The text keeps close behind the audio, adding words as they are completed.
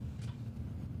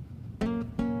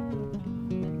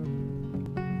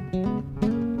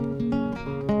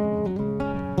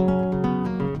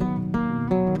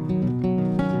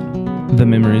the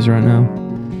memories right now.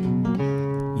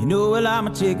 You know, well, I'm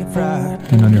a chicken fried.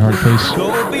 And on your heart, please.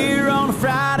 Cold beer on a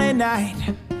Friday night,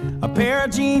 a pair of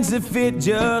jeans that fit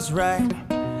just right,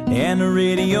 and the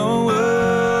radio.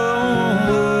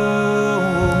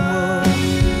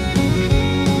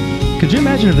 Could you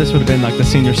imagine if this would have been like the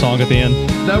senior song at the end?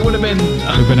 That would have been. Would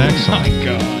have been excellent. Oh my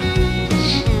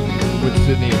God. Would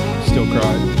Sydney still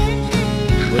cry?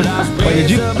 Wait,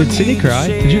 did Sydney cry?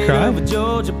 Did you cry?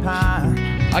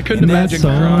 I couldn't imagine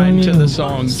crying to the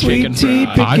song Chicken tea,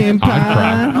 Fried. pecan I'd cry.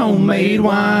 pie, homemade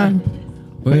wine,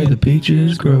 where the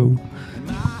peaches grow.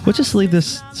 We'll just leave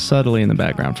this subtly in the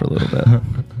background for a little bit.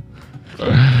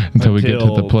 Until we get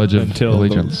to the Pledge of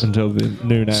Allegiance. Until the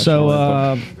new national So,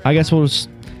 anthem. I guess we'll just...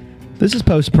 This is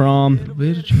post-prom.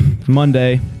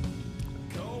 Monday.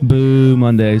 Boo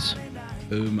Mondays.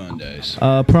 Boo Mondays.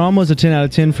 Prom was a 10 out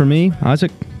of 10 for me.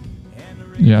 Isaac,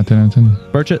 Yeah, 10 out of 10.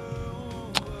 Burchett.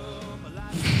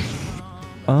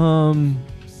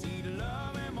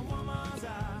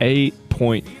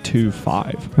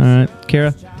 8.25. All right.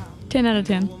 Kara, 10 out of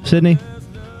 10. Sydney,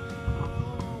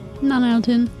 9 out of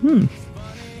 10.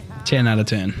 10 out of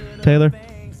 10. Taylor,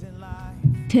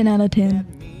 10 out of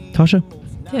 10. Tasha.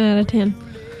 10 out of 10.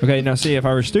 Okay, now see, if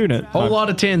I were a student, Whole lot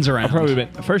of 10s around. I'd probably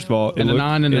been, first of all, it And a looked-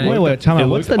 9 and it an looked- eight. Wait, time it out.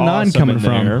 What's looked the 9 awesome coming in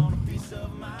from?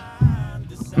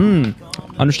 there.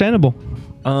 Understandable.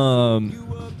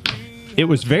 It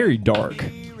was very dark.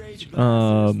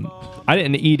 I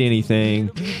didn't eat anything,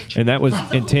 and that was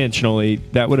intentionally.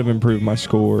 That would have improved my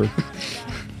score.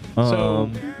 So,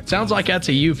 sounds like that's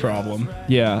a you problem.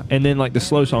 Yeah, and then like the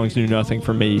slow songs do nothing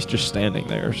for me. It's just standing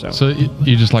there. So, So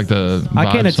you just like the I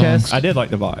vibe can't attest. songs? I did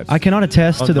like the vibes. I cannot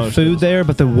attest On to the most food of there,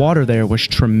 but the water there was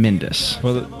tremendous.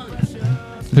 well,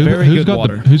 very who's good got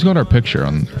water. who's got our picture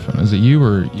on their phone? Is it you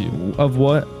or you? Of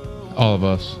what? All of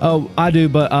us. Oh, I do,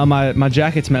 but my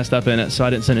jacket's messed up in it, so I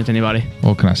didn't send it to anybody.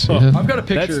 Well, can I see Well, it? I've got a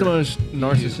that's picture. the most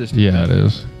narcissistic. Yeah, it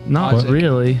is. Not Isaac.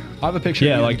 really. I have a picture.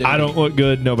 Yeah, of you like and I Duty. don't look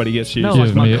good. Nobody gets used. No, Yeah,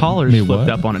 like my me- collar's me flipped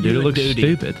what? up on it, dude. You It and looks Duty.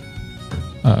 stupid.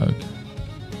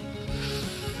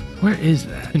 Where is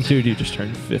that? Dude, you just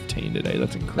turned 15 today.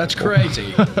 That's incredible. That's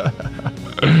crazy.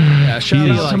 Yeah,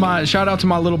 shout out to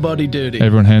my little buddy Duty.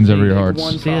 Everyone hands over your hearts.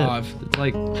 1-5. It's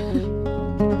like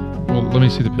Well, let me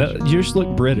see the picture. That, you just look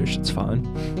British. It's fine.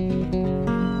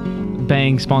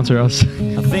 Bang, sponsor us.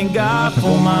 I thank God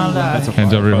for my life.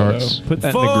 Hands over your hearts. Put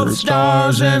that in the For group.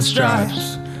 stars and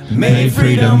stripes, may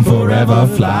freedom forever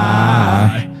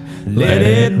fly. Let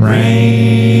it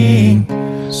rain.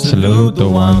 Salute the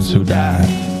ones who died,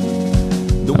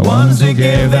 the ones who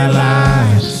gave their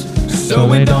lives, so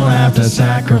we don't have to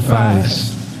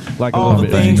sacrifice Like a all little the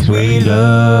bit. things we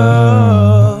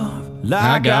love.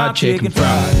 Like our chicken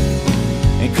fried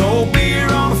and cold beer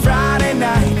on a Friday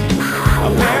night,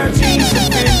 a pair of jeans that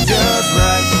fit just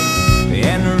right,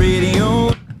 and the radio.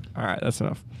 All right, that's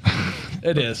enough.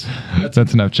 It is.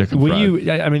 That's enough chicken Will fried.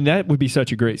 you? I mean, that would be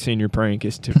such a great senior prank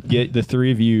is to get the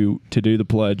three of you to do the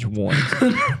pledge once,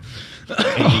 and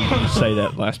you just say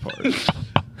that last part.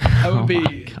 That would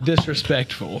be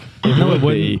disrespectful. No, it would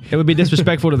wouldn't. It would be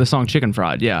disrespectful to the song Chicken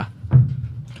Fried, yeah.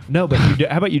 No, but you do,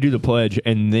 how about you do the pledge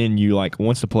and then you like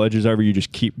once the pledge is over, you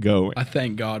just keep going. I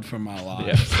thank God for my life.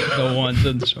 Yeah. The ones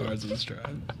in stars and stripes.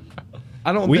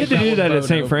 I don't. We think had to do would that at vote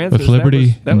St. over- Francis. With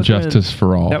liberty That and was when- justice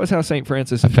for all. That was how St.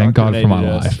 Francis I thank God for my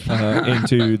indoctrinated life.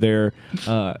 us, into their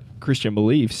Christian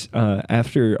beliefs.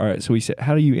 After, all right, so we said,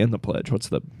 how do you end the pledge? What's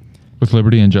the With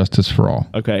liberty and justice for all.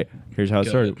 okay? Here's how it Go.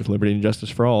 started: with liberty and justice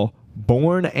for all,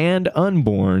 born and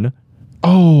unborn.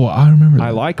 Oh, I remember that. I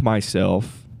like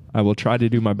myself. I will try to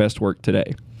do my best work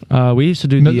today. We used to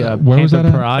do No, the where was Panther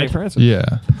that at? Pride. St. Francis. Yeah.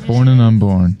 Born and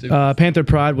unborn. Panther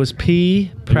Pride was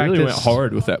P, They really practice went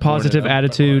hard with that. positive born and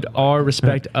attitude, R,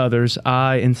 respect others,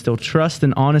 I, instill trust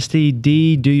and honesty,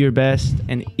 D, do your best,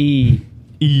 and E,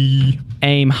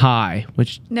 aim high,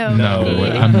 which No. No, E,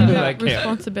 I'm- That can't.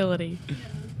 responsibility.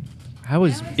 How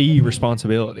is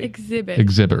irresponsibility? Exhibit.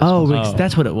 Exhibit.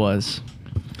 that's what it was.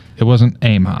 It wasn't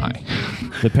aim high.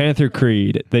 The Panther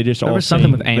Creed. They just There all was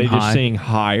something sing, with aim they high. just sing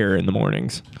higher in the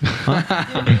mornings.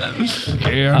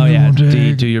 Oh yeah,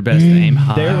 D, do your best, aim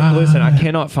high. Listen, I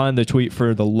cannot find the tweet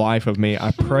for the life of me.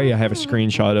 I pray I have a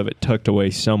screenshot of it tucked away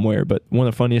somewhere. But one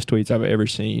of the funniest tweets I've ever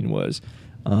seen was,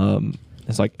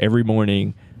 it's like every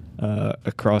morning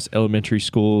across elementary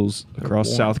schools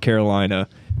across South Carolina,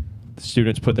 the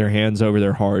students put their hands over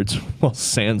their hearts while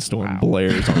Sandstorm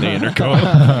blares on the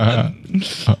intercom.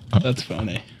 That's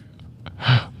funny.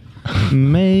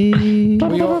 May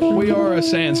We are a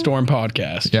sandstorm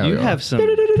podcast. Yeah, you we are. have some.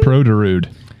 Pro Darude.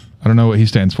 I don't know what he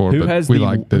stands for, Who but has we the,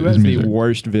 like who his has the music.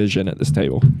 worst vision at this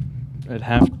table? It'd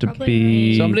have to Probably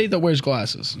be Somebody that wears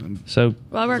glasses. So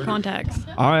Well, I wear contacts.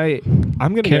 I'm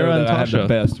gonna Kara go and that I have the Tasha.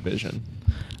 best vision.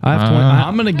 I have 20,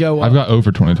 I'm gonna go. I've got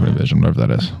over 20/20 vision, whatever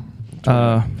that is.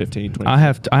 15, 20. I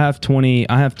have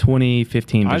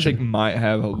 2015 I vision. think might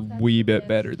have a wee bit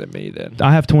better than me then.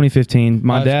 I have 2015.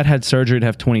 My I've- dad had surgery to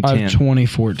have I 2010. have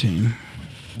 2014.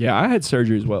 Yeah, I had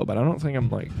surgery as well, but I don't think I'm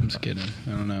like. I'm just kidding.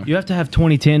 I don't know. You have to have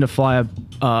 2010 to fly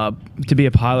to be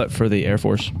a pilot for the Air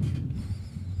Force.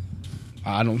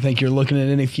 I don't think you're looking at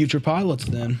any future pilots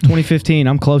then. 2015,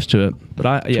 I'm close to it, but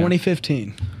I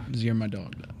 2015 is You're My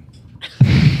Dog. Dog.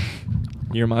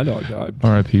 You're my dog, dog.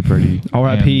 R.I.P. Brady.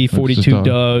 R.I.P. And what's his 42 dog?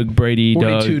 Doug Brady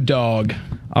 42 Doug. dog.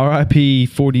 R.I.P.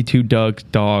 42 Doug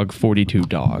Dog 42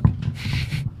 Dog.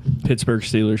 Pittsburgh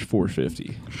Steelers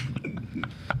 450.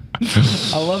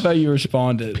 I love how you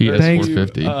responded. PS Thanks.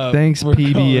 450. Thanks, we're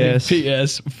calling it PBS.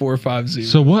 PS 450.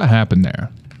 So what happened there?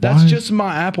 That's Why- just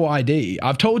my Apple ID.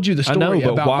 I've told you the I story know,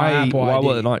 but about my why? Apple Why ID.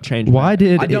 will it not change? Why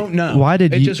did I don't know. Why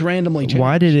did It you just randomly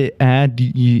Why changed. did it add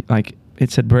you like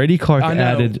it said Brady Clark I know.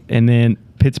 added and then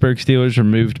Pittsburgh Steelers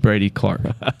removed Brady Clark.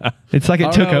 It's like I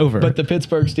it don't took know, over. But the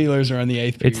Pittsburgh Steelers are in the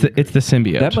 8th period. it's the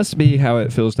symbiote. That must be how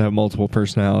it feels to have multiple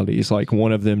personalities. Like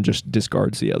one of them just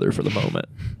discards the other for the moment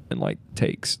and like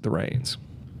takes the reins.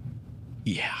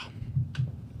 Yeah.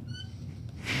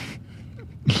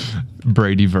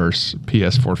 Brady versus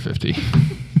PS 450.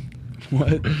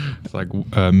 What? It's like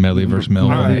Melly versus Mel.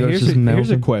 All right, versus here's a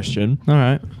Melvin. question. All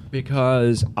right.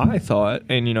 Because I thought,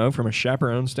 and you know, from a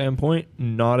chaperone standpoint,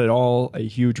 not at all a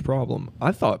huge problem.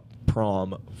 I thought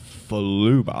prom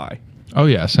flew by. Oh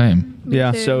yeah, same. Me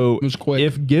Yeah. too. So, It was quick.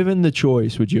 if given the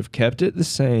choice, would you have kept it the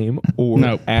same or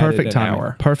No, added perfect an timing.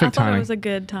 hour? I Perfect thought timing. it was a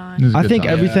good This time. is a I good think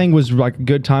time. everything was like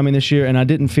good timing this year, and I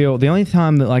didn't feel the only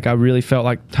time that like I really felt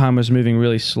like time was moving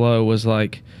really slow was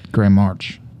like Grand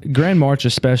March. Grand March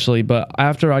especially. But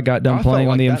after I got done I felt playing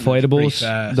on the like that moved pretty inflatables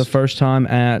fast. the first time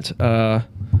at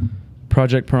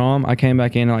Project Prom, I came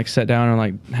back in and like sat down and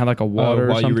like had like a water or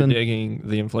while you were something. digging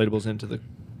the inflatables into the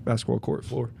basketball court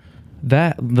floor.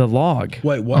 That the log.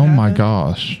 Wait, what? Oh my happened?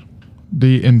 gosh.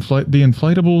 The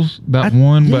inflatables, that I-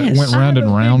 one yes. but went I round have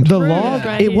and a round. The Right log.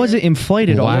 here. It wasn't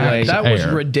inflated all the Black. way. That was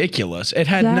Air. ridiculous. It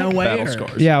had Zach? no Battle air.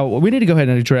 scars. Yeah, well, we need to go ahead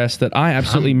and address that. I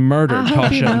absolutely murdered I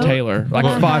hope you Tasha and know. Taylor like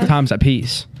Well, 5 times a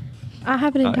piece. I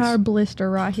have an Nice. entire blister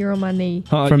right here on my knee.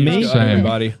 From You me? got Same.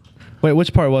 everybody. Wait,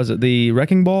 which part was it? The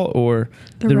wrecking ball or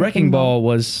The the wrecking wrecking ball ball.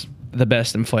 was the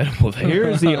best inflatable there.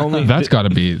 Here's the only. That's got to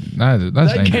be that's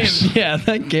That dangerous. can't. Yeah,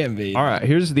 that can't be. All right,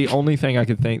 here's the only thing I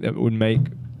could think that would make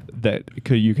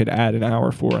you could add an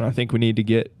hour for, and I think we need to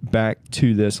get back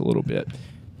to this a little bit.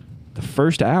 The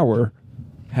first hour,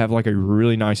 have like a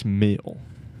really nice meal.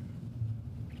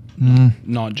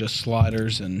 Not just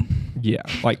sliders and. Yeah,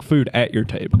 like food at your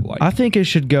table. Like I think it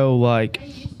should go like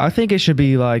I think it should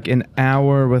be like an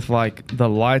hour with like the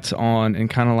lights on and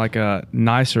kind of like a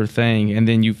nicer thing, and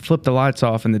then you flip the lights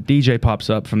off and the DJ pops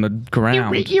up from the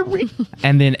ground,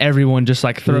 and then everyone just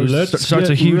like starts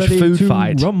a huge food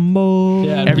fight. Rumble.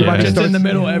 Yeah, Everybody just starts- in the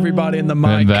middle. Everybody in the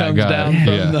mic that comes guy, down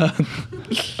from yeah. the.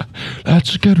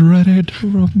 Let's get ready to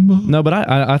rumble. No, but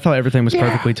I thought everything was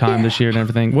perfectly timed this year and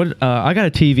everything. What I got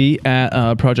a TV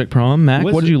at Project Prom. Mac,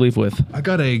 Was what did it- you leave with? I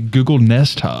got a Google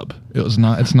Nest Hub. It was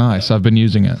not. It's nice. I've been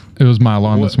using it. It was my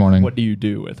alarm this morning. What do you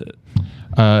do with it?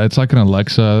 It's like an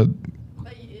Alexa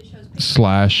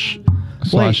slash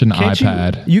an can't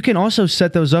iPad. You can also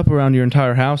set those up around your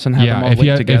entire house and have them Yeah, all if you linked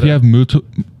have, together. if you have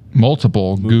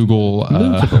multiple Google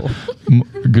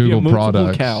Google multiple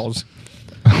products, cows.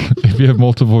 if you have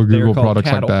multiple They're Google called products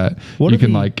cattle. like that, What you are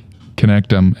can the- like connect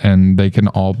them and they can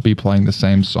all be playing the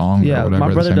same song. yeah, or whatever my at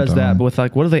the brother same does that, time. but with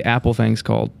like what are the Apple things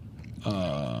called?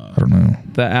 I don't know.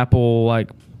 The Apple like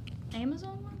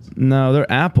Amazon ones? no,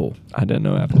 they're Apple. I didn't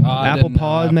know Apple. I Apple didn't know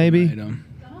Pod, Apple maybe? made 'em.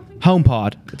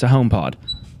 HomePod. It's a HomePod.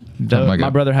 Something like My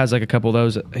it. brother has like a couple of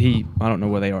those. I don't know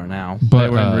where they are now. But they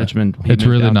were in Richmond. He it's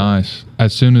moved really out there. nice.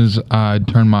 As soon as I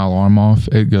turn my alarm off,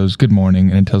 it goes "Good morning"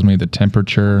 and it tells me the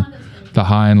temperature, the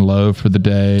high and low for the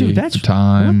day, Dude, that's- the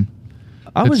time.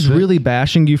 I It's was sick. really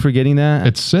bashing you for getting that.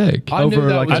 It's sick. I knew Over,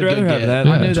 that like, was I'd a rather good have get. that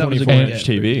I than knew that was a 24-inch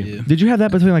good TV. get. Yeah. Did you have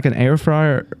that between like an air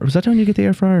fryer? Or was I telling you to get the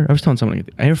air fryer? I was telling someone to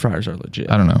get the air fryers are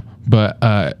legit. I don't know, but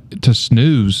to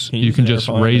snooze, Can you you use can an air just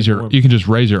fryer raise your before? you can just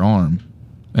raise your arm,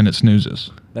 and it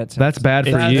snoozes. That's bad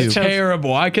for That's you.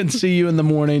 terrible. I can see you in the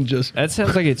morning just. That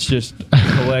sounds like it's just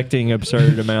collecting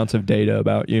absurd amounts of data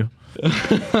about you.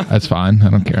 That's fine. I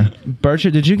don't care.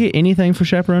 Burchett, did you get anything for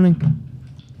chaperoning?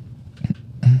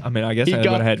 I mean, I guess He I would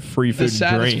got have had free the food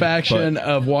and drink. satisfaction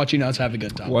of watching us have a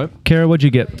good but- time. What? Kara, what'd you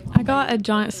get? I got a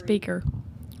giant speaker.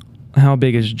 How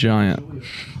big is giant?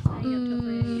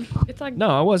 It's like No,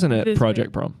 I wasn't at This Project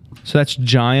big. Prom. So that's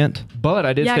giant. But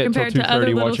I did yeah, stay until compared to other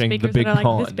 2:30 little watching the speakers Big that are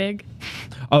Con. like this big.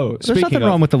 Oh, speaking nothing of,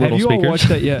 wrong with the little have you all speakers. watched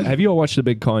that yet? Have you all watched the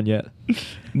Big Con yet?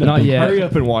 Not yet. Hurry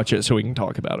up and watch it so we can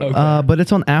talk about it. But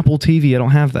it's on Apple TV. I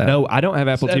don't have that. No, I don't have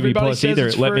Apple TV Everybody Plus says either.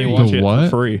 it's Let me free. watch The it what? for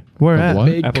free. Where The at? what?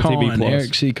 Big Apple Con, TV Plus.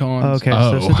 Eric C. Con. Okay,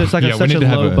 Oh. so it's like Yeah, we such need a to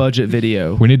have low a- budget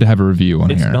video. We need to have a review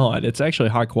on It's here. not. It's actually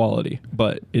high quality,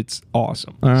 but it's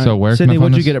awesome. All right. So where can Sydney, I find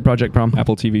what'd you this? get at Project Prom?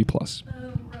 Apple TV Plus.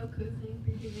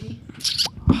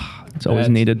 It's always That's-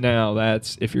 needed. Now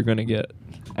that's if you're going to get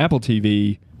Apple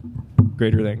TV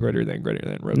greater than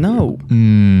Roku. No,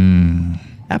 Mm.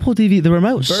 Apple TV. The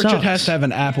remote Burchett sucks. has to have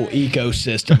an Apple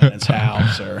ecosystem in his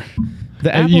house, or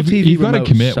The Apple TV You've got to remote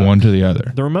commit sucks. one to the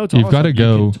other. The remote's You've awesome. got to You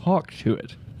go. can talk to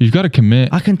it. You've got to commit.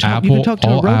 I can talk. Apple, You can talk to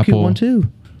a all Roku Apple, one too.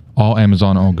 all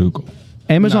Amazon, all Google.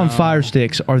 Amazon No. Fire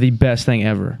Sticks are the best thing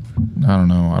ever. I don't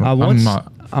know. I I'm once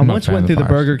not. I I'm not a once fan went of through the Fire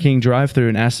Burger Stick. King drive-through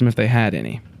and asked them if they had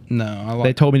any. no? I like.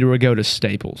 They told me to go to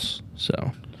Staples.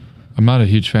 So I'm not a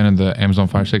huge fan of the Amazon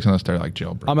Fire Sticks unless they're like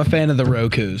jailbroken. I'm a fan of the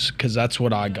Rokus because that's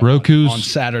what I got. Roku's on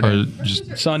Saturday, are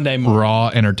just Sunday morning. raw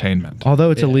entertainment.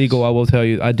 although it's Yes. illegal, I will tell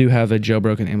you I do have a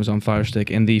jailbroken Amazon Fire Stick,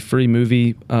 and the free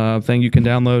movie thing you can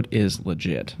download is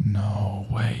legit. No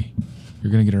way.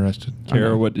 You're gonna get arrested.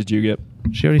 Kara, what did you get?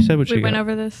 She already said what she We went got.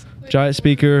 over this. Giant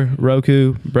speaker,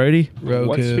 Roku, Brady, Roku.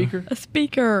 What speaker? A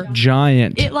speaker.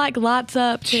 giant. It like lights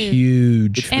up too.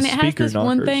 Huge. And the it has speaker this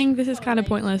one knockers. thing. This is kind of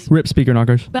pointless. Rip speaker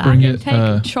knockers. But Bring I can it,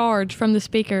 take charge from the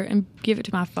speaker and give it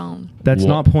to my phone. That's Wha-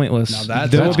 not pointless. Now that's-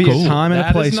 there will that's be cool. a time and a That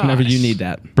is place whenever you nice. need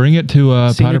that. Bring it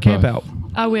to Senior Powder camp Puff. out.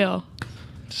 I will.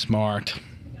 Smart.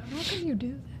 How can you do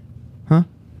that? Huh?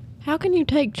 How can you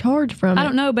take charge from it? I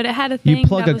don't know, but it had a thing. You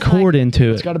plug that a was cord like,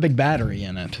 into It's it. got a big battery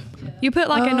in it. You put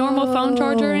like a normal phone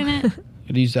charger in it.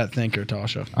 Could use that thinker,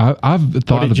 Tasha. I've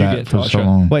thought did of you that get, for so Tasha?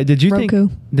 long. Wait, did you Roku.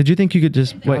 think? Did you think you could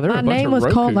just wait? there are My a bunch name of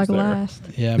was called Rokus like there. last.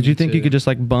 Yeah. Did you think you could just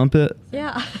like bump it?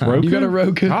 Yeah. Roku? You got a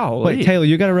Roku? Golly. Wait, Taylor,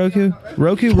 you got a Roku?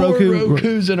 Roku. Four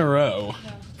Rokus in a row.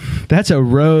 That's a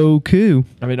Roku.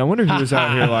 I mean, I wonder who was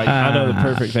out here like, I know the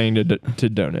perfect thing to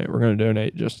donate. We're going to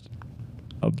donate just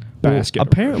a basket. Well, of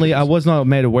apparently, I Rokus. was not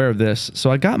made aware of this,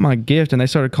 so I got my gift, and they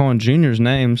started calling juniors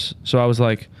names. So I was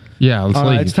like, Yeah, let's "All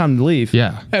right, leave. it's time to leave."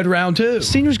 Yeah, At round two.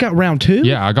 Seniors got round two.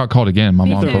 yeah. I got called again. My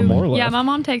Me mom too. told more me. left. Yeah, my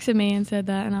mom texted me and said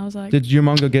that, and I was like, Did your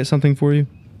mom go get something for you,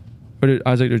 or did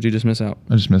Isaac? Or did you just miss out?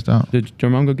 I just missed out. Did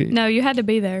your mom go get? "No, you had to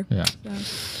be there." Yeah.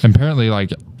 So. Apparently,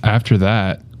 like after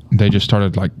that, they just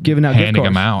started like Giving out gift handing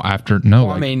them cards. out after. No, Well,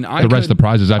 like, I mean, the rest of the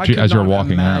prizes I after could as you're not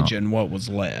walking out. imagine what was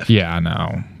left. Yeah, I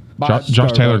know. Buy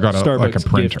Josh Taylor got Starbucks like a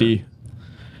printer. gifty.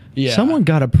 Yeah. Someone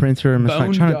got a printer and was like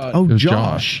Bone trying got- to. Oh, It was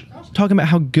Josh. Talking about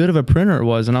how good of a printer it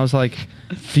was, and I was like,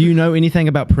 "Do you know anything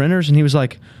about printers?" And he was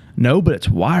like, "No, but it's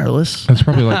wireless." That's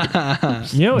probably like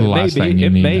You know, The it may last thing be you it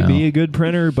need may now. be a good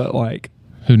printer, but like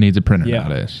who needs a printer Yeah.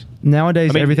 nowadays? Nowadays,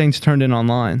 I mean- everything's turned in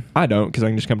online. I don't because I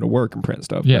can just come to work and print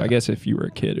stuff. Yeah. But I guess if you were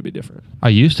a kid, it'd be different. I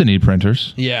used to need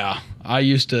printers. Yeah. I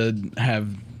used to have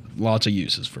lots of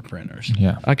uses for printers.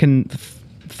 Yeah. I can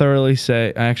thoroughly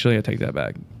say. Actually, I take that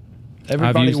back.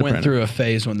 Everybody used the went printer. through a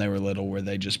phase when they were little where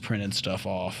they just printed stuff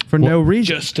off For no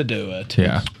reason. just to do it.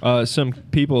 Yeah. Some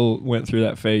people went through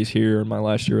that phase here in my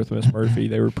last year with Miss Murphy.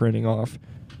 They were printing off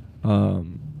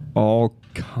all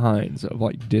kinds of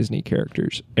like Disney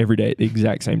characters every day at the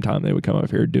exact same time. They would come up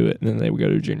here, do it, and then they would go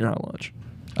to junior high lunch.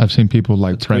 I've seen people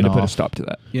like It's going print to put a off stop to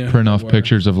that. You know print who off were.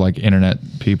 pictures of like internet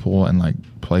people and like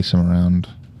place them around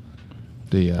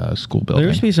the school building. There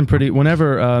used to be some pretty.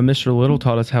 Whenever Mr. Little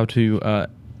taught us how to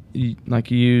like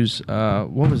use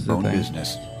what was the Own thing?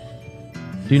 business.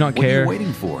 Do you not What are care? you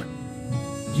waiting for?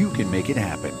 You can make it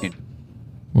happen.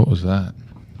 What was that?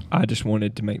 I just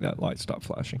wanted to make that light stop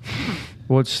flashing.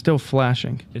 Well, it's still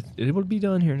flashing. It will be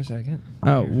done here in a second.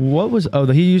 Oh, what was? Oh,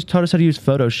 he taught us how to use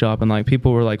Photoshop, and like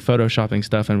people were like photoshopping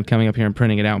stuff and coming up here and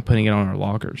printing it out and putting it on our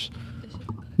lockers.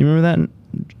 You remember that?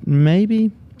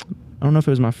 Maybe. I don't know if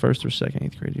it was my first or second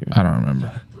 8th grade year. I don't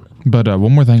remember. But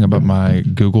one more thing about my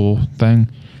Google thing.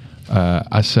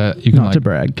 I set you can Not like to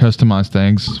brag. customize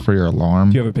things for your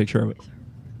alarm. Do you have a picture of it?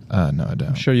 No, I don't.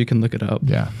 I'm sure you can look it up.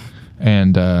 Yeah.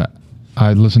 And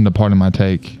I listen to Part of My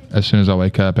Take as soon as I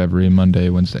wake up every Monday,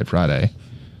 Wednesday, Friday.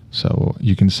 So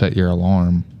you can set your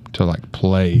alarm to like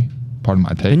play Part of My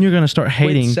Take. Then you're gonna start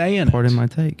hating. saying Part it. of my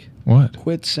take. What?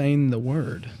 Quit saying the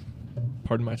word.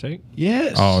 Pardon my take.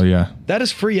 Yes. Oh yeah. That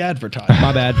is free advertising.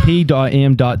 My bad.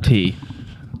 P.M.T.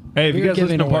 Hey, have you We're guys giving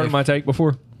listened to away- Pardon My Take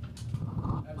before?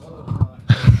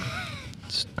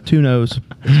 It's 2 no's.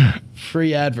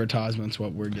 Free advertisements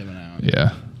what we're giving out.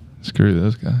 Yeah. Screw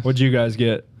those guys. What'd you guys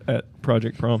get at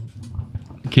Project Prom?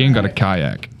 King got a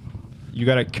kayak. You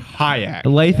got a kayak.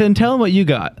 Lathan, tell him what you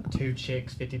got. 2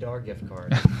 chicks, $50 gift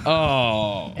card.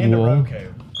 Oh. And a Whoa.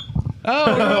 Roku.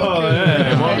 Oh,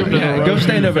 welcome to the Go Roku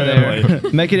stand over there.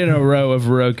 family. Make it in a row of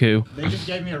Roku. They just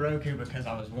gave me a Roku because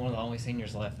I was one of the only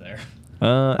seniors left there.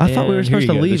 I thought we were And supposed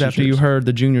here to go. leave This is after you yours. heard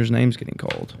the juniors' names getting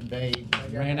called. They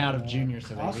ran out of juniors,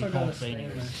 so they recalled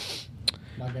seniors.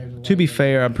 To be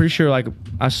fair, I'm pretty sure like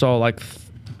I saw like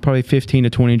probably 15 to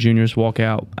 20 juniors walk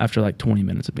out after like 20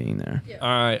 minutes of being there. All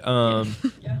right.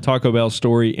 Taco Bell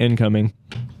story incoming.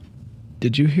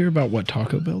 Did you hear about what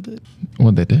Taco Bell did?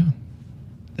 What'd they do?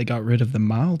 They got rid of the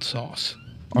mild sauce.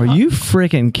 Are you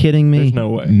freaking kidding me? There's no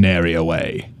way. Nary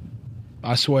away.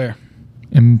 I swear.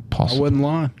 I Impossible. wouldn't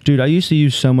lie. Dude, I used to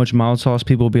use so much mild sauce.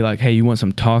 People would be like, "Hey, you want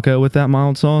some taco with that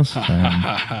mild sauce?"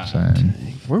 Same.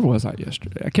 Where was I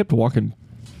yesterday? I kept walking.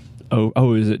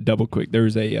 Oh, is it Double Quick? There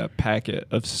was a packet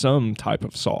of some type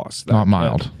of sauce. that Not I kept-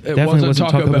 mild. It Definitely wasn't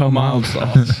Taco Bell mild mild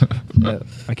sauce.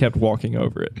 I kept walking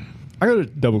over it. I go to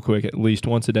Double Quick at least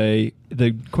once a day.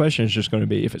 The question is just going to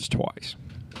be if it's twice.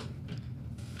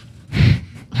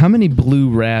 How many blue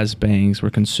Raz bangs were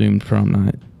consumed prom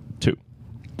night? 2.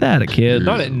 That a kid.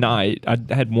 Not at night. I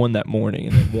had one that morning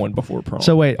and then one before prom.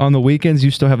 So wait, on the weekends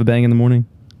you still have a bang in the morning?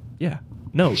 Yeah.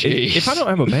 No, Jeez. if I don't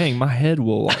have a bang, my head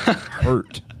will like,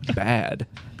 hurt bad.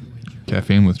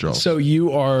 Caffeine withdrawal. So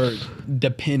you are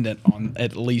dependent on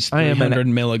at least I am 300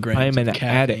 an- milligrams I am an of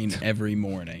caffeine addict. every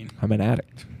morning. I'm an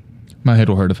addict. My head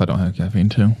will hurt if I don't have caffeine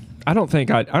too. I don't think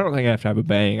I have to have a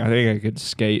bang. I think I could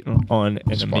skate on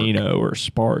an Spark. amino or a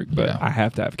spark, but Yeah. I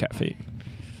have to have caffeine.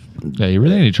 Yeah, you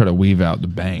really need to try to weave out the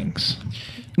bangs.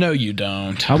 No, you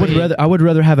don't. I would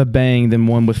rather have a bang than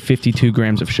one with 52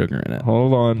 grams of sugar in it.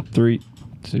 Hold on, 3,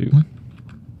 2.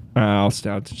 I'll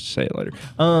just say it later.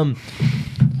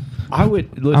 I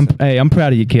would listen. I'm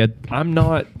proud of you, kid. I'm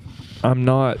not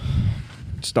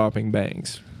stopping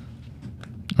bangs.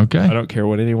 Okay. I don't care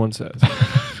what anyone says.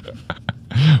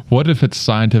 What if it's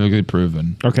scientifically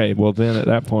proven? Okay, well then at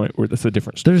that point, that's a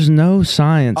different story. There's no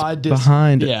science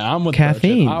behind Yeah, I'm with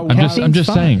caffeine. Burchett. I'm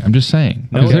just saying. I'm just saying.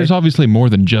 No, Because okay. there's obviously more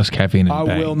than just caffeine in I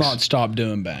bangs. will not stop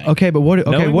doing bang. Okay, but what? Okay,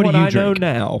 Knowing what do you I know drink?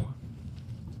 now,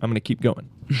 I'm gonna keep going.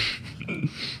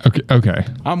 Okay. Okay.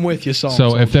 I'm with you, Saul.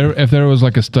 So if there was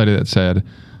like a study that said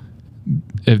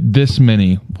if this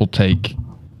many will take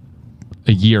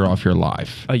a year off your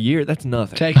life. A year? That's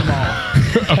nothing. Take them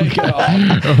off. Take it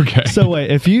off. Okay. So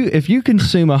wait, if you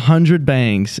consume 100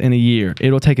 bangs in a year,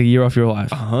 it'll take a year off your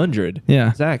life. 100.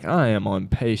 Yeah. Zach, I am on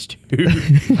pace to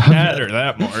shatter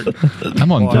that mark.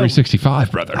 I'm on Wow.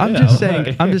 365, brother. I'm just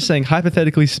saying. I'm just saying.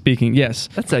 Hypothetically speaking, yes.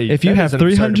 That's a- if you that have is an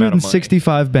absurd amount of money.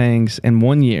 365 bangs in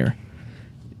 1 year,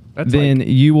 That's then like-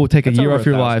 you will take a that's year over off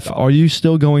your life. $1,000. Are you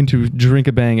still going to drink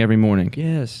a bang every morning?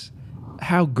 Yes.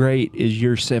 How great is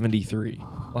your 73?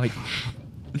 Like,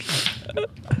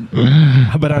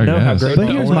 but I know how great. But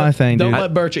here's my thing, Don't dude.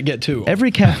 let Burchett get to 'em.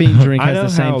 Every caffeine drink I has know the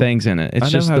same how- things in it. I It's know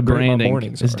just how the great my branding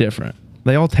mornings is are. different.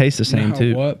 They all taste the same Now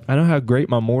too. What? I know how great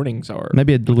my mornings are.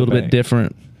 Maybe a with the little bit bang.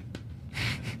 different.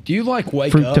 Do you like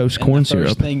wake Fructose up corn and the syrup.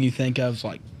 first thing you think of is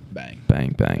like bang?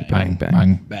 Bang, bang, bang, bang,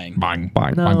 Bang. Bang. Bang.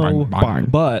 bang, No, bang.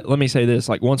 but let me say this: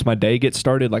 like once my day gets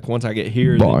started, like once I get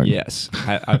here, then Bang. yes,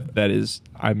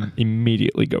 I'm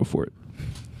immediately go for it.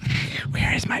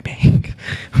 Where is my bang?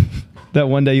 That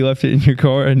one day you left it in your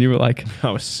car and you were like,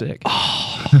 I was sick.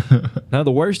 Now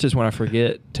the worst is when I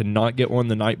forget to not get one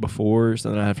the night before, so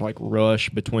then I have to like rush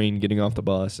between getting off the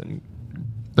bus and.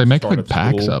 They make Start like of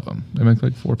packs school. of them. They make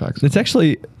like 4 packs. it's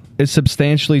actually it's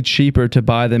substantially cheaper to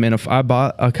buy them in I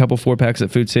bought a couple 4-packs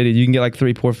at Food City. You can get like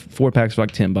 4 packs for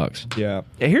like $10. Yeah.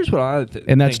 Here's what I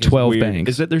And that's think is 12 weird, bangs.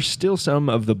 Is that there's still some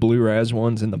of the Blue Raz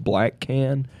ones in the black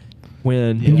can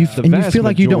when And you the and you vast feel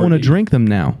like you don't want to majority- drink them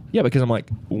now. Yeah, because I'm like,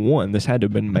 one, this had to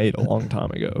have been made a long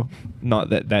time ago. Not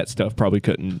that stuff probably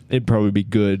couldn't. It'd probably be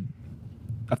good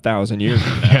 1,000 years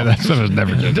from now. Yeah, that stuff is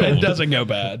never good. It doesn't go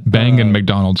bad. Bang and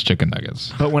McDonald's chicken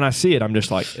nuggets. But when I see it, I'm just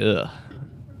like, ugh.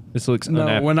 This looks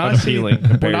No, when I see unappealing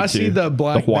compared when I to see the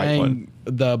black white bang, one.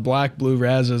 the black blue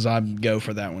razzes, I go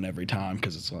for that one every time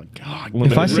because it's like, God,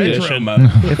 Limited If I see it- retro edition. mode.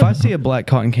 If I see a black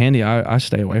cotton candy, I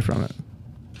stay away from it.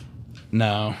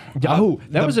 No. Oh,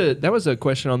 that was a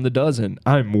question on the dozen.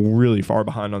 I'm really far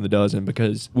behind on the dozen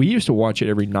because we used to watch it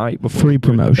every night before Free we went to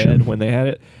promotion. bed when they had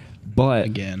it. But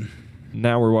Again.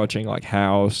 now we're watching like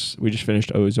House. We just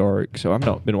finished Ozark, so I've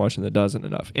not been watching the dozen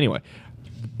enough. Anyway,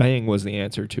 Bang was the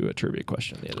answer to a trivia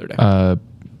question the other day.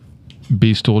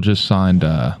 B-Stool just signed,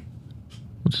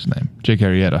 what's his name? Jake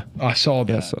Arrieta. I saw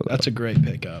that. Yeah, I saw that. That's a great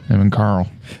pickup. Him and Carl.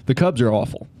 The Cubs are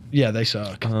awful. Yeah, they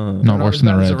suck. Not worse than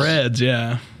the As Reds. the Reds,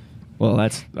 yeah. Well,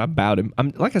 that's about him.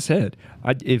 Like I said,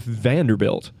 if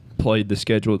Vanderbilt played the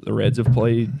schedule that the Reds have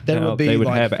played, They would be they would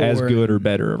like have as 4 good or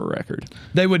better of a record.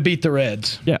 They would beat the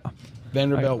Reds. Yeah.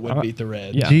 Vanderbilt would beat the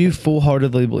Reds. Yeah. Do you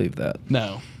full-heartedly believe that?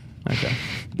 No. Okay.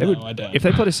 They No, would, I don't. If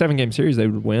they played a 7-game series, they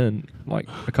would win like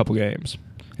a couple games.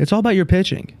 It's all about your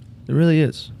pitching. It really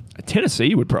is.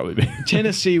 Tennessee would probably be.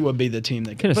 Tennessee would be the team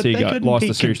that could. Tennessee but they couldn't lost beat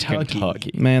the series to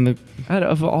Kentucky. Man, Out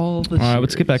of all the all right,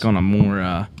 let's get back on a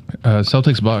more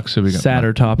Celtics Bucks. Who we got?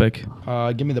 sadder topic.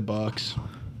 Give me the Bucks.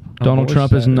 Donald more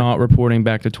Trump is sadder. not reporting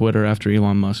back to Twitter after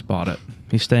Elon Musk bought it.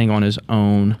 He's staying on his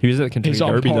own. He was at the Kentucky He's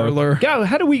on Derby, Parler. though. God,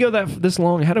 how do we go this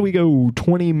long? How do we go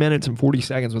 20 minutes and 40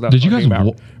 seconds without Did you talking guys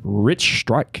about Rich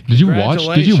Strike? Did you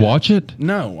watch it?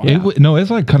 No. No, it's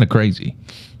like kind of crazy.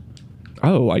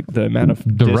 Oh, like the amount of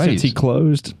The distance race. he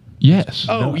closed? Yes.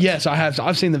 Oh yes, I have.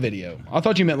 I've seen the video. I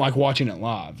thought you meant like watching it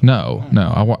live. No.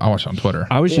 I watched it on Twitter.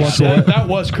 I was Yeah, just that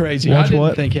was crazy. I Watch didn't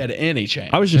what? think he had any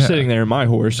chance. I was just Yeah. sitting there, and my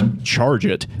horse, Charge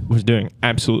It, was doing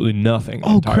absolutely nothing.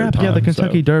 Oh entire crap! time, Yeah, the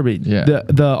Kentucky so- Derby. Yeah.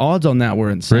 The odds on that were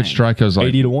insane. Rich Strike was like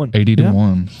 80 to 1. 80 to Yeah.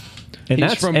 1. And He's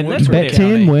that's from and Woodford that's where Bet they-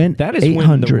 County. 10 went That is when the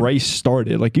 800. race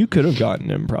started. Like you could have gotten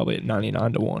him probably at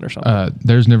 99 to 1 or something.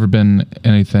 There's never been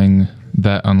anything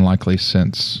that unlikely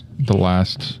since the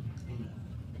last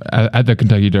at the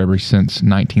Kentucky Derby since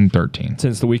 1913,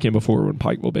 Since the weekend before when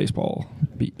Pikeville baseball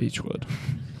beat Beechwood.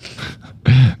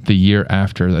 the year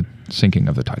after the sinking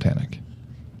of the Titanic.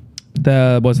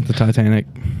 That wasn't the Titanic.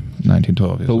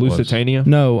 1912. The Lusitania?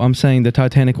 No, I'm saying the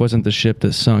Titanic wasn't the ship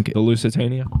that sunk. The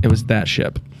Lusitania? It was that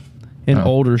ship. An Oh.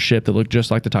 older ship that looked just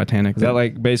like the Titanic. Is that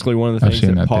like basically one of the I've things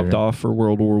seen that that popped theory. off for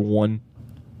World War One?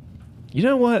 You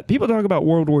know what? People talk about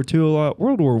World War II a lot.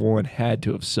 World War One had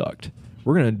to have sucked.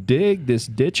 We're gonna dig this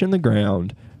ditch in the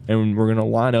ground, and we're gonna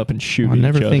line up and shoot. I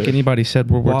never each think other anybody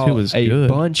said World War II while was a good.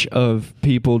 bunch of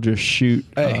people just shoot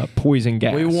Hey, poison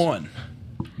gas. We won.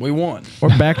 We won. Or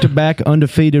back-to-back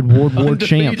undefeated World War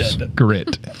champs. Undefeated.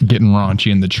 Grit, getting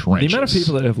raunchy in the The trenches. amount of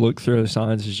people that have looked through the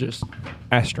signs is just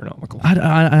astronomical.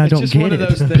 I It's don't just get one it. of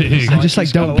those things. Big- I just like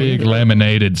you gotta don't look big at it.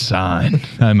 laminated sign.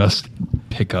 I must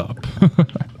pick up.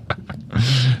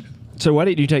 So why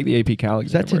didn't you take the AP Cal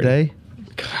Is that exam? today?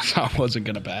 Because I wasn't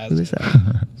gonna pass. Who is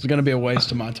that? It's gonna be a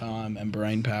waste of my time and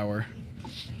brain power.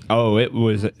 Oh, that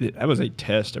was a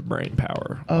test of brain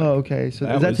power. Oh, okay. So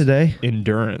is that was today?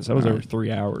 Endurance. That was All over right.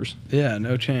 3 hours. Yeah,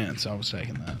 no chance. I was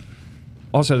taking that.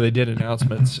 Also, they did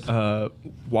announcements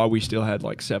while we still had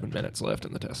like 7 minutes left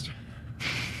in the test.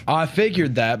 I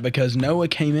figured that because Noah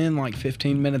came in like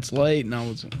 15 minutes late, and I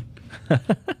was.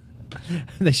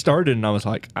 They started, and I was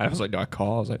like, do I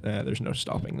call? I was like, nah, there's no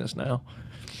stopping this now.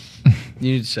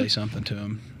 You need to say something to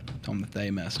him. Tell them that they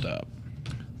messed up.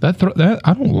 That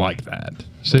I don't like that.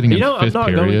 Sitting You in know, I'm fifth not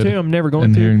going period to. I'm never going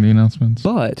and to. hearing the announcements.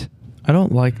 But I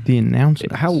don't like the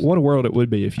announcements. what a world it would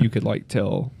be if you could like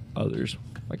tell others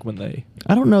like when they.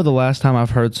 I don't know the last time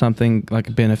I've heard something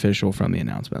like beneficial from the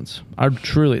announcements. I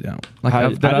truly don't. Like I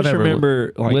that I've just ever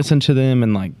remember, like- listened to them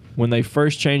and like When they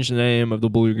first changed the name of the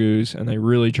Blue Goose and they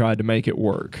really tried to make it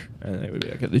work, and they would be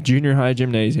like at the junior high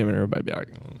gymnasium, and everybody would be like,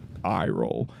 eye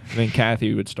roll. And then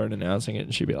Kathy would start announcing it,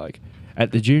 and she'd be like,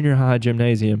 at the junior high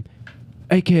gymnasium,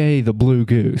 aka the Blue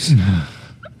Goose. I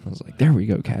was like, there we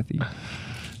go, Kathy.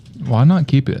 Why not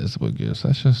keep it as Blue Goose?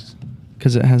 That's just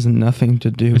because it has nothing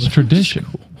to do. it's with tradition.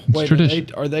 It's Wait, tradition.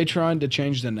 are they trying to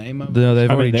change the name of it? No, they've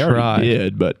I already mean, they tried. already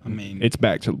did, but I mean, it's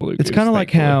back to the Blue Goose. It's kind of like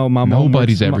thankfully. how my mom.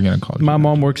 Nobody's works, ever gonna call it My that.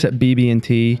 mom works at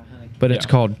BB&T, but it's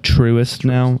Yeah. called Truist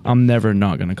now. I'm never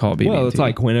not going to call it BB&T. Well, it's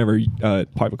like whenever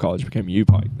Piper College became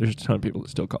U-Pike, there's a ton of people that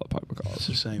still call it Piper It's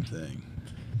the College. same thing.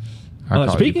 I call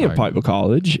it Speaking of Pike. Piper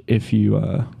College, if you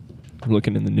are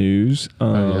looking in the news,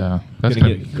 Oh, yeah. That's gonna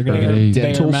gonna get, be they're gonna get a crazy.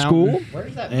 dental Bear school Mountain. Where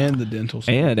is that? And the dental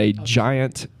school. and a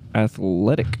giant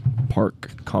athletic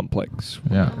park complex.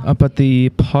 Yeah, up at the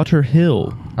Potter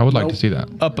Hill. I would like to see that.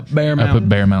 Up at Bear Up Mountain. at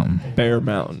Bear Mountain. Bear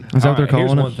Mountain. Is that what they're Here's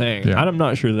calling it? one thing. Yeah. I'm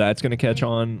not sure that's going to catch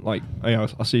on. Like,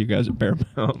 I'll see you guys at Bear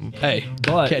Mountain. Hey,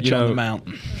 But, catch you on know- the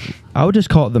mountain. I would just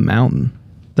call it the Mountain.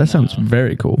 That sounds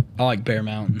very cool. I like Bear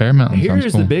Mountain. Bear Mountain. Here's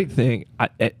sounds cool. the big thing. I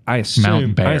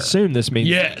Mount Bear. assume this means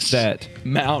Yes. that.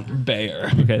 Mount Bear.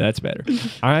 Okay, that's better.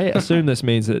 I assume this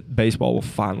means that baseball will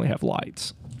finally have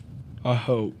lights. I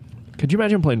hope. Could you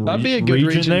imagine playing That'd be a good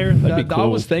region. there? That'd be cool. I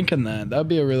was thinking that. That'd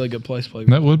be a really good place to play.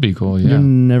 That would be cool. You're Yeah.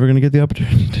 never going to get the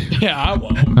opportunity to. Yeah, I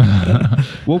won't.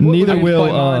 Well, Neither I used to will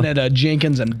play mine at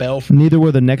Jenkins and Belfort. neither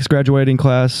will the next graduating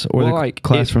class or Well, the like,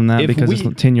 class if- from that if because it's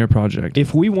we- a 10-year project.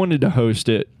 If we wanted to host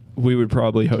it, we would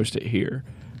probably host it here.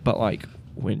 But like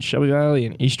when Shelby Valley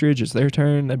and Eastridge is their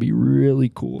turn, that'd be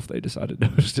really cool if they decided to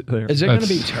host it there. Is it going to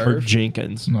be That's- Or turf?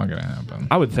 Jenkins? It's not gonna happen.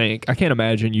 I would think. I can't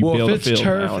imagine you'd be Well, able if to it's field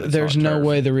turf, now and it's there's not no turf.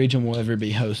 way the region will ever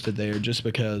be hosted there just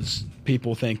because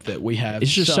people think that we have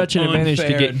It's just some such an advantage to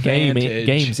unfair get advantage.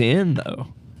 games in, though.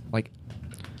 Like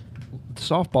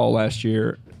softball last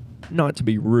year, not to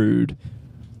be rude,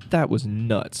 that was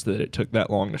nuts that it took that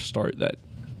long to start that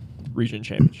region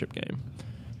championship game.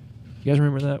 You guys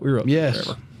remember that? We were up there Yes.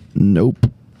 forever. Nope.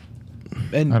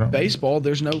 And I don't- baseball,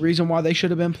 there's no reason why they should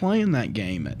have been playing that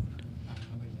game.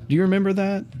 Do you remember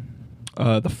that?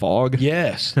 The fog.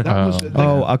 Yes. That Oh. was the,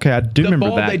 Oh, okay. I do the remember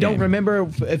ball, that. they don't game. remember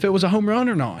if it was a home run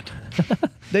or not.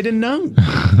 They didn't know.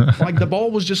 Like the ball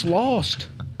was just lost.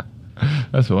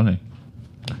 That's funny.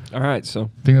 All right, so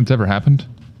Think that's ever happened?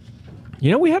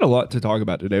 we had a lot to talk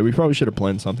about today. We probably should have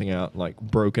planned something out, like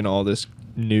broken all this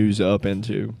news up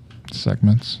into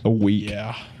Segments. a week.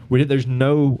 Yeah. There's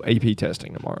no AP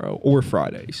testing tomorrow or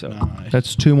Friday, so Nice.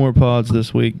 That's 2 more pods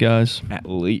this week, guys. at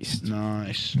least.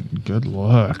 Nice. Good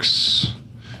looks.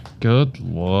 Good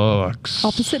looks.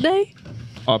 Opposite day?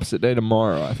 Opposite day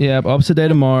tomorrow. I think. Yeah, opposite day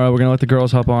tomorrow. We're gonna let the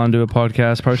girls hop on, do a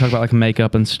podcast, probably talk about like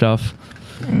makeup and stuff.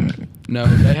 No,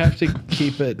 they have to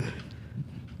keep it.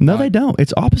 No, they don't.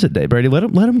 It's opposite day, Brady. Let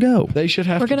them go. They should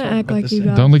have We're to gonna talk act about like the you same-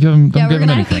 guys. Don't give him. Don't Yeah, we're give him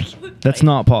gonna act anything. like That's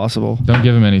not possible. Don't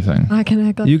give him anything. I can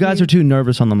act like You guys are too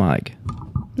nervous on the mic.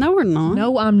 No, we're not.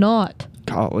 No, I'm not.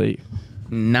 Golly.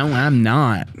 No, I'm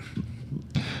not.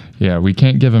 Yeah, we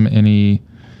can't give him any.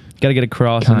 Got to get a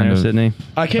cross in Kind there, of. Sydney.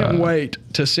 I can't wait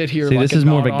to sit here. See, like this is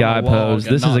more of a knot guy on log pose.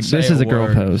 and This not is a say girl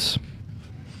word. pose.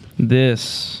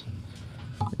 This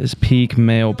is peak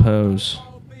male pose.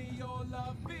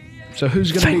 So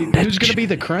who's gonna be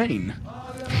the crane?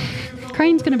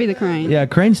 Crane's gonna be the crane. Yeah,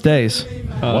 Crane stays.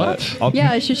 What?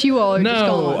 Yeah, it's just you all are just No,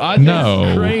 gone. I think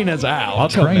No. Crane is out. I'll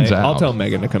tell Crane's out. I'll tell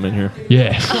Megan to come in here.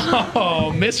 Yes.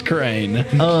 Oh, Miss Crane.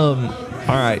 All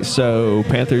right, so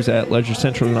Panthers at Ledger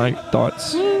Central tonight.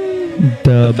 Thoughts?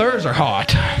 Dub. Thurs are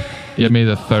hot. Give me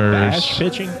the Bash thirds.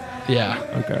 pitching. Yeah.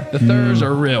 Okay. The thurs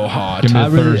are real hot. Give me I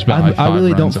the really, thirds by like I 5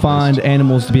 really don't runs at find least.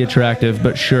 animals to be attractive,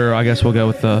 but sure, I guess we'll go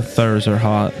with the Thurs are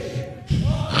hot.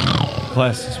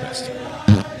 Class dismissed.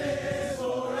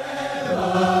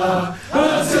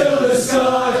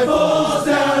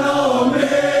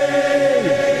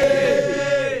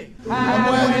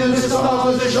 When the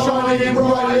stars are shining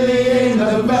brightly in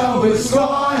the velvet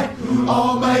sky,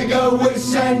 I'll make a wish,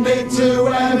 send it to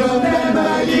heaven, then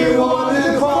make you want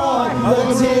to cry.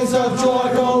 The tears of joy